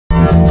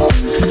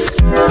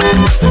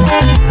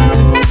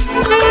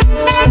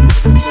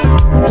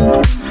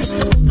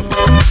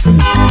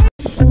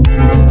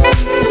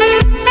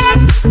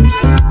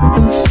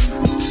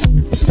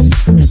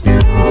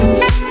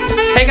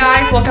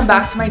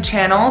back to my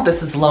channel.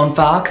 This is Lone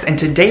Fox, and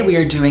today we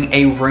are doing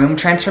a room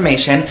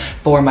transformation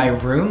for my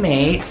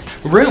roommate's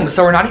room.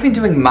 So we're not even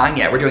doing mine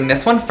yet. We're doing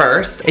this one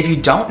first. If you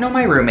don't know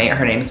my roommate,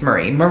 her name's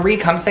Marie. Marie,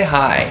 come say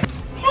hi.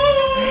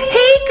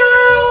 Hey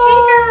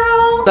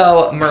girl!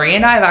 So Marie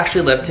and I have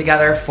actually lived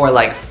together for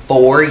like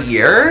 4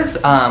 years.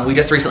 We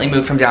just recently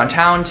moved from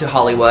downtown to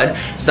Hollywood.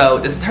 So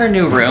this is her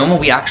new room.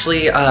 We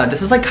actually,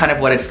 this is like kind of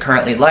what it's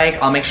currently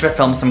like. I'll make sure to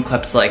film some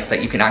clips like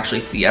that you can actually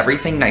see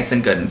everything nice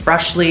and good and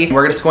freshly.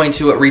 We're just going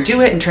to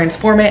redo it and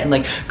transform it and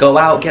like go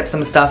out, get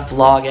some stuff,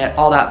 vlog it,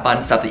 all that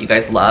fun stuff that you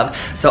guys love.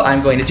 So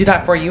I'm going to do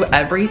that for you.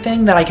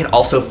 Everything that I can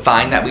also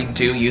find that we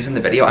do use in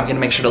the video, I'm gonna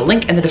make sure to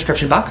link in the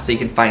description box so you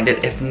can find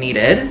it if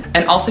needed.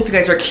 And also if you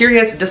guys are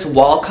curious, this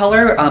wall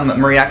color,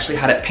 Marie actually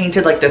had it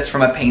painted like this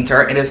from a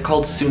painter. It is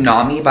called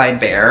Tsunami by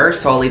Bear,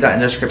 so I'll leave that in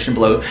the description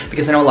below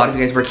because I know a lot of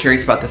you guys were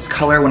curious about this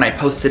color when I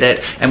posted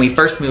it and we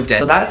first moved in.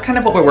 So that's kind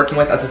of what we're working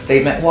with as a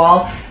statement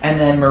wall. And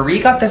then Marie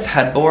got this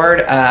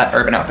headboard at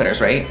Urban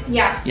Outfitters, right?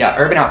 Yeah. Yeah,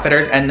 Urban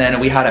Outfitters, and then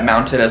we had it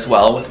mounted as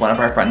well with one of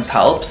our friends'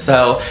 help.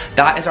 So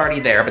that is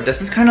already there, but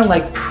this is kind of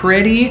like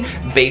pretty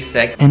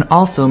basic. And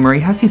also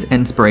Marie has these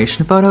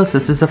inspiration photos.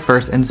 This is the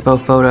first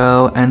inspo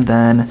photo, and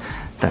then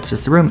that's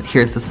just the room.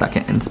 Here's the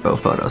second inspo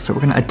photo. So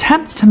we're gonna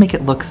attempt to make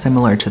it look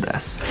similar to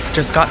this.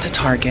 Just got to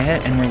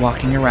Target and we're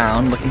walking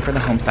around looking for the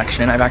home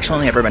section. I've actually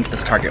only ever been to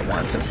this Target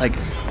once. It's like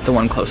the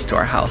one close to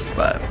our house,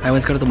 but I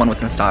always go to the one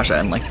with Nastasia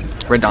and like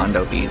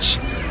Redondo Beach.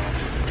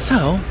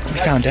 So we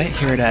found it,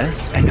 here it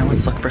is. And now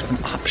let's look for some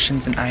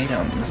options and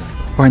items.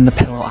 We're in the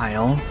pillow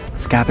aisle,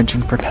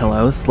 scavenging for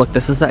pillows. Look,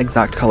 this is the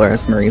exact color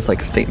as Marie's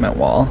like statement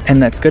wall.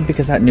 And that's good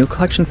because that new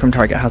collection from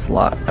Target has a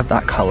lot of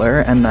that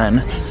color. And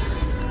then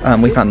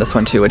we found this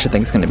one too, which I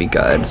think is gonna be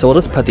good. So we'll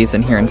just put these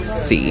in here and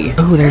see.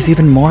 Oh, there's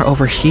even more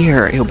over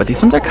here. Ew, but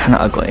these ones are kind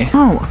of ugly.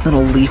 Oh,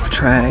 little leaf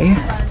tray,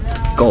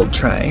 gold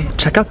tray.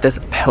 Check out this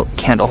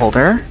candle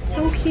holder.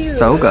 So cute.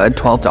 So good,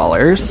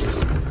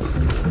 $12.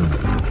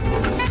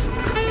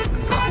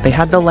 They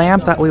had the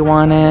lamp that we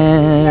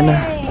wanted.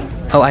 Yay.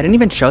 Oh, I didn't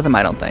even show them,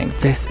 I don't think.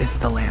 This is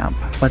the lamp.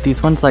 But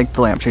these ones, like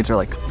the lampshades are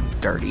like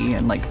dirty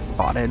and like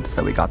spotted,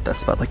 so we got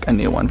this, but like a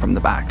new one from the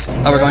back.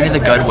 Oh, we're going to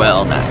the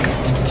Goodwill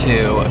next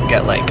to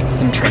get like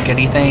some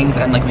trinkety things,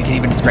 and like we can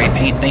even spray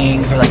paint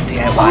things or like DIY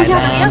them. Oh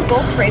yeah, they have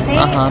gold spray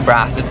paint.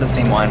 Brass, it's the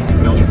same one.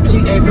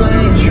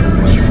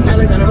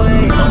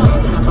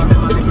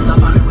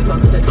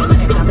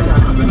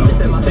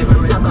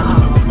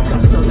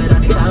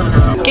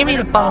 Give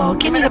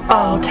me the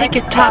ball, take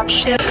it top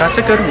shit. Got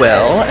to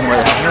Goodwill and we're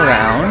looking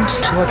around.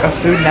 Look, a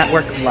Food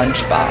Network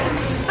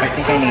lunchbox. I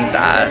think I need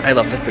that. I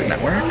love the Food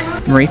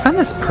Network. Marie found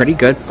this pretty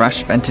good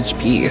fresh vintage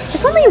piece.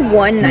 It's only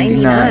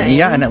 $1.99.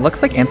 Yeah, and it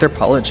looks like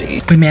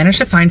Anthropologie. We managed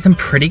to find some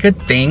pretty good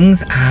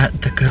things at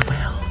the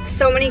Goodwill.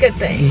 So many good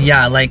things.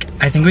 Yeah, like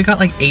I think we got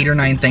like 8 or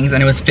 9 things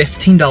and it was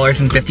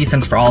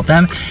 $15.50 for all of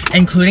them,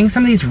 including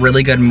some of these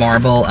really good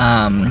marble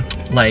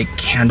like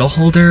candle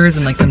holders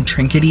and like some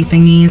trinkety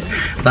thingies,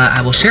 but I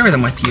will share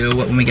them with you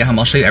when we get home.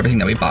 I'll show you everything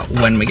that we bought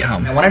when we get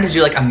home. I wanted to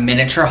do like a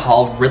miniature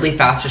haul really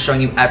fast, just showing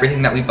you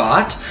everything that we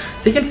bought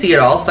so you can see it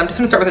all. So I'm just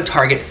gonna start with the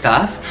Target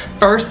stuff.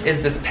 First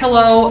is this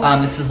pillow.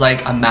 This is like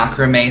a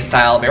macrame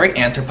style, very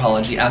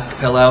Anthropologie-esque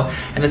pillow.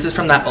 And this is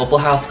from that Opal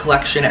House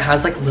collection. It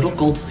has like little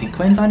gold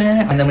sequins on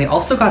it. And then we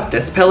also got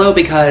this pillow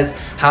because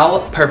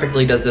how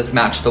perfectly does this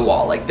match the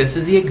wall? Like this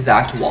is the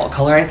exact wall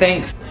color, I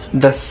think.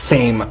 The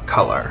same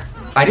color.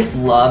 I just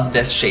love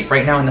this shape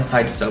right now, and the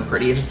side is so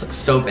pretty. It just looks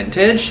so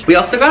vintage. We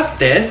also got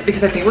this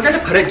because I think we're gonna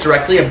put it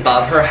directly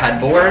above her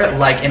headboard,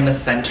 like in the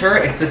center.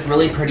 It's this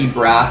really pretty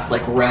brass,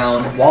 like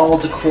round wall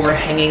decor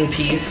hanging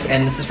piece,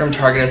 and this is from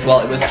Target as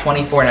well. It was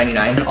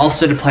 $24.99. And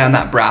also to play on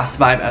that brass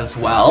vibe as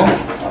well.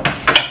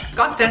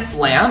 Got this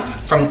lamp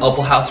from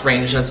Opal House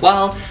range as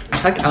well.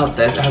 Check out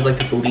this. It has like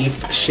this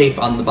leaf shape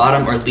on the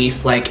bottom, or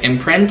leaf like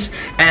imprint.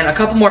 And a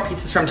couple more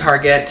pieces from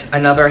Target.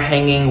 Another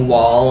hanging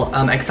wall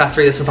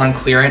accessory. This was on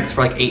clearance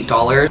for like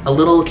 $8. A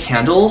little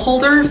candle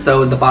holder.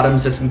 So the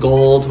bottom's just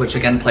gold, which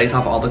again plays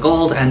off all the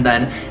gold. And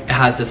then it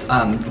has this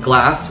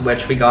glass,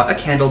 which we got a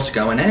candle to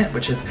go in it,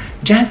 which is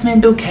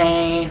jasmine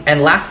bouquet.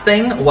 And last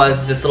thing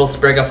was this little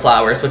sprig of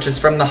flowers, which is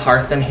from the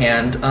Hearth and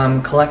Hand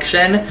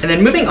collection. And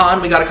then moving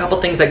on, we got a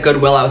couple things at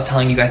Goodwill I was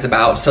telling you guys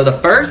about. So the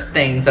first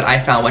things that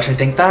I found, which I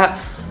think that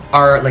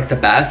are like the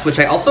best, which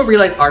I also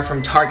realized are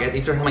from Target.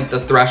 These are from like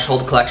the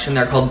Threshold collection.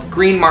 They're called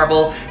green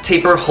marble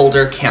taper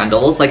holder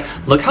candles. Like,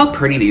 look how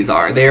pretty these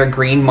are. They are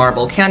green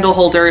marble candle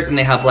holders and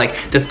they have like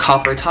this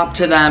copper top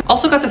to them.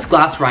 Also got this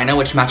glass rhino,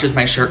 which matches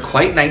my shirt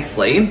quite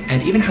nicely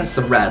and even has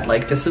the red.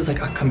 Like, this is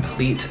like a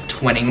complete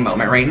twinning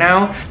moment right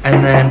now.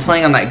 And then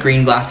playing on that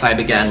green glass vibe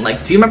again.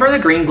 Like, do you remember the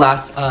green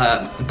glass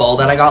bowl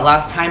that I got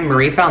last time?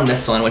 Marie found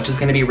this one, which is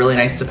gonna be really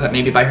nice to put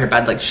maybe by her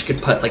bed. Like, she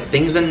could put like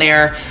things in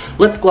there,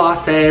 lip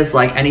glosses,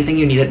 like anything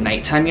you need at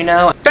nighttime, you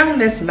know. Found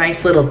this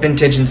nice little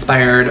vintage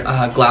inspired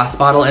glass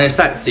bottle, and it's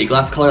that sea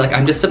glass color. Like,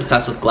 I'm just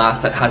obsessed with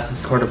glass that has this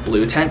sort of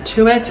blue tint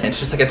to it, and it's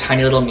just like a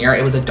tiny little mirror.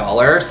 It was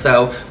 $1,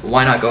 so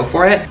why not go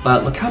for it?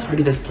 But look how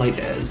pretty this plate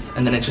is,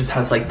 and then it just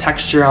has like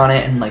texture on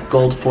it and like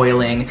gold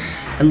foiling.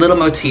 and little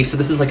motifs. So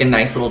this is like a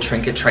nice little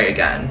trinket tray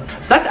again.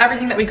 So that's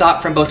everything that we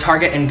got from both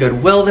Target and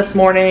Goodwill this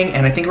morning.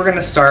 And I think we're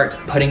gonna start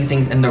putting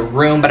things in the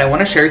room, but I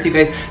wanna share with you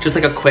guys just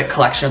like a quick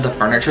collection of the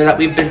furniture that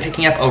we've been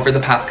picking up over the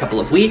past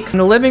couple of weeks. In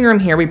the living room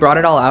here, we brought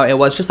it all out. It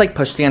was just like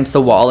pushed against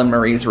the wall in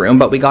Marie's room,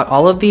 but we got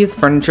all of these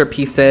furniture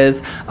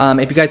pieces.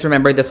 If you guys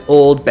remember, this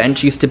old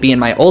bench used to be in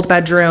my old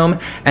bedroom,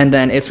 and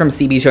then it's from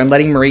CB, so I'm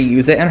letting Marie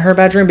use it in her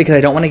bedroom because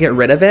I don't want to get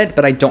rid of it,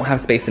 but I don't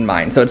have space in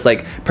mine. So it's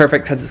like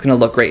perfect because it's gonna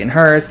look great in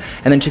hers.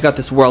 And then she got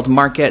this World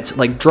Market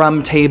like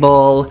drum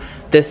table.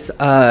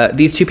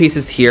 These two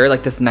pieces here,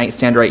 like this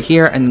nightstand right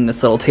here and then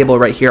this little table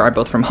right here, are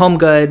both from Home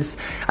Goods.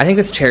 I think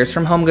this chair's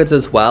from Home Goods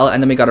as well.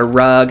 And then we got a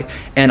rug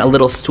and a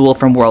little stool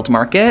from World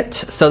Market.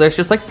 So there's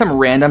just like some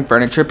random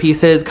furniture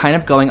pieces kind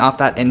of going off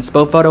that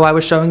inspo photo I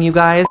was showing you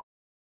guys.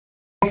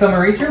 So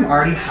Marie's room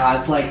already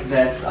has like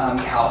this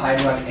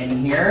cowhide rug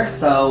in here.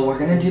 So we're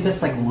gonna do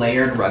this like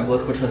layered rug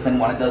look, which was in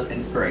one of those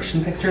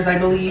inspiration pictures, I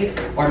believe.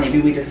 Or maybe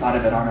we just thought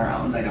of it on our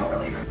own, I don't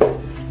really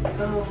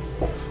know.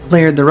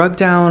 Layered the rug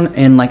down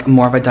in like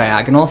more of a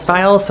diagonal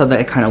style so that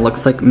it kind of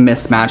looks like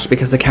mismatched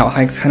because the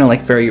cowhide's kind of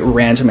like very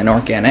random and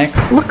organic.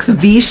 Looks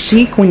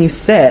V-chic when you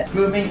sit.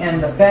 Moving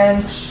in the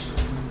bench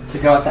to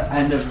go at the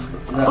end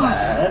of the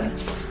bed.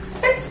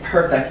 Fits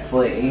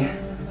perfectly.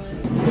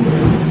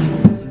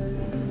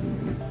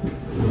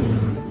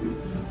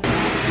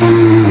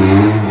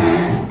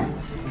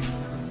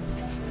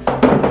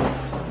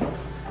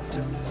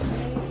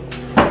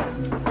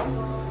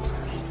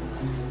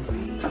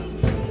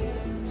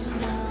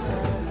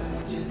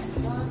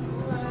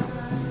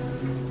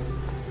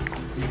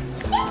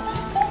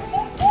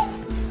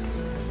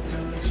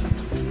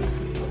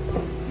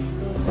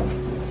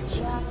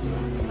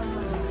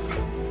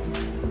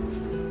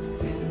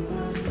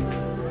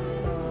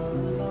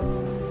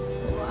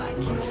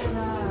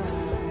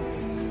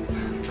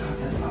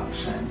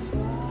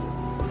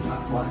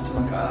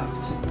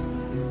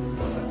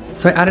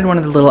 So I added one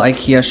of the little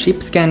IKEA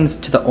sheepskins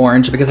to the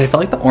orange because I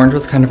felt like the orange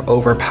was kind of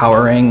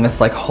overpowering this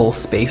like whole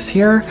space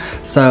here.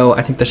 So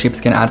I think the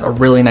sheepskin adds a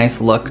really nice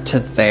look to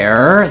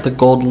there. The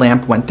gold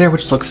lamp went there,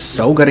 which looks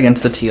so good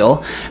against the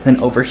teal. And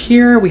then over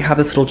here we have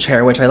this little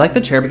chair, which I like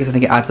the chair because I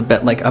think it adds a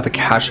bit like of a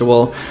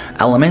casual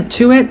element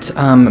to it.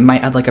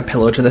 Might add like a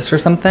pillow to this or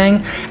something.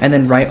 And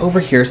then right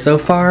over here so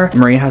far,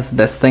 Marie has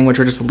this thing, which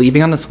we're just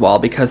leaving on this wall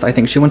because I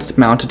think she wants to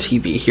mount a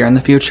TV here in the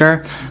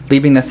future.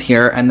 Leaving this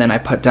here, and then I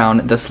put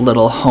down this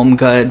little Home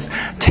Goods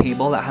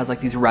table that has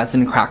like these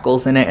resin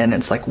crackles in it, and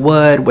it's like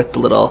wood with the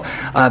little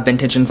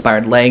vintage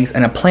inspired legs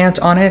and a plant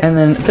on it. And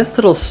then this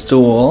little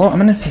stool, I'm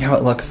gonna see how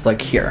it looks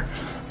like here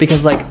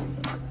because like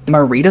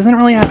Marie doesn't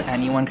really have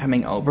anyone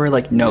coming over,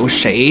 like no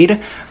shade,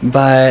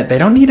 but they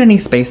don't need any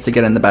space to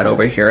get in the bed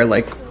over here.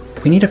 Like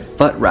we need a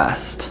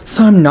footrest.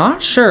 So I'm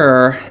not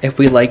sure if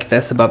we like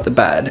this above the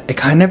bed. It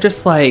kind of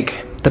just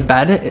like, the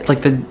bed,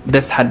 like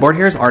this headboard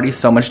here is already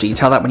so much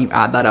detail that when you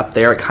add that up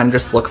there, it kind of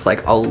just looks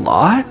like a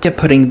lot. To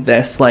putting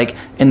this like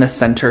in the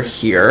center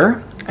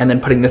here, and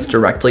then putting this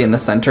directly in the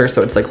center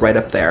so it's like right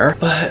up there.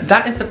 But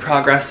that is the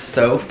progress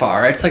so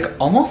far. It's like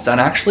almost done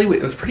actually.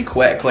 It was pretty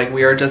quick. Like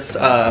we are just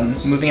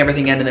moving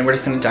everything in, and then we're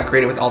just gonna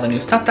decorate it with all the new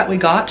stuff that we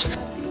got.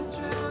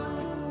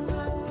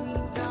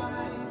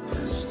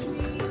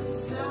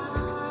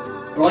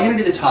 We're only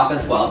gonna do the top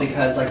as well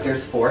because like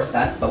there's 4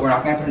 sets, but we're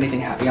not gonna put anything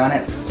heavy on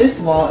it. This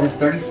wall is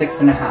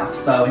 36.5,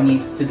 so it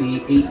needs to be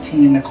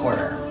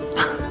 18.25.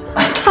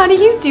 How do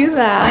you do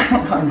that? I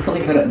don't know, I'm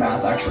really good at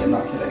math actually, I'm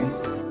not kidding.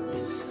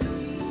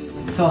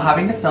 So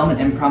having to film an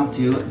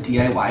impromptu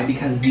DIY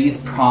because these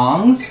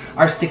prongs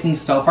are sticking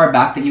so far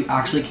back that you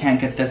actually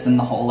can't get this in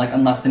the hole, like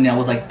unless the nail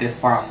was like this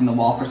far out from the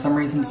wall for some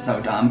reason. So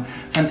dumb.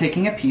 So I'm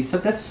taking a piece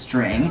of this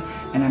string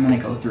and I'm gonna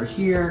go through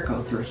here,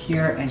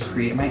 and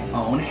create my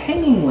own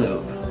hanging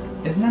loop.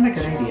 Isn't that a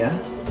good idea?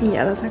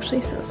 Yeah, that's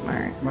actually so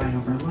smart. Right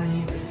over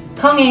length.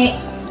 Hung it!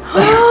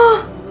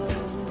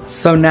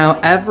 So now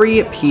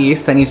every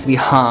piece that needs to be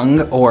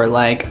hung or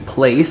like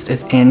placed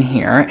is in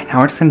here, and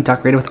now we're just gonna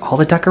decorate it with all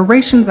the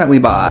decorations that we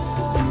bought.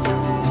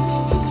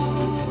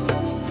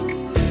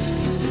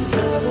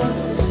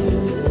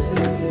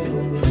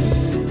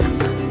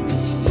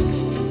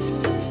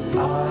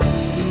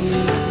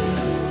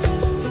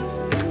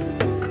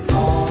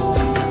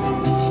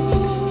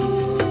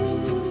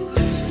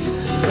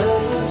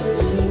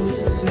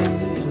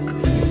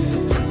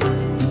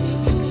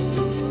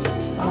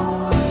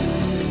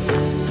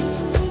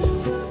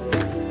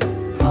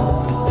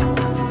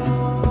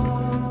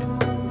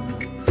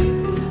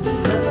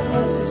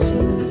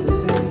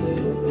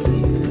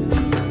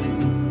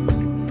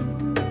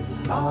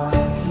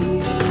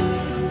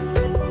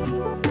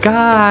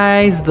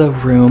 Guys, the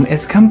room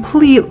is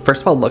complete.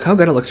 First of all, look how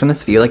good it looks from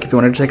this view. Like if you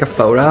wanted to take a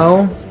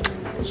photo,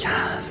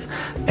 yes.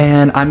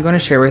 And I'm going to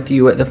share with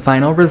you the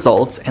final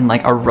results in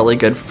like a really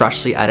good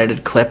freshly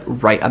edited clip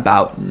right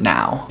about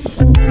now.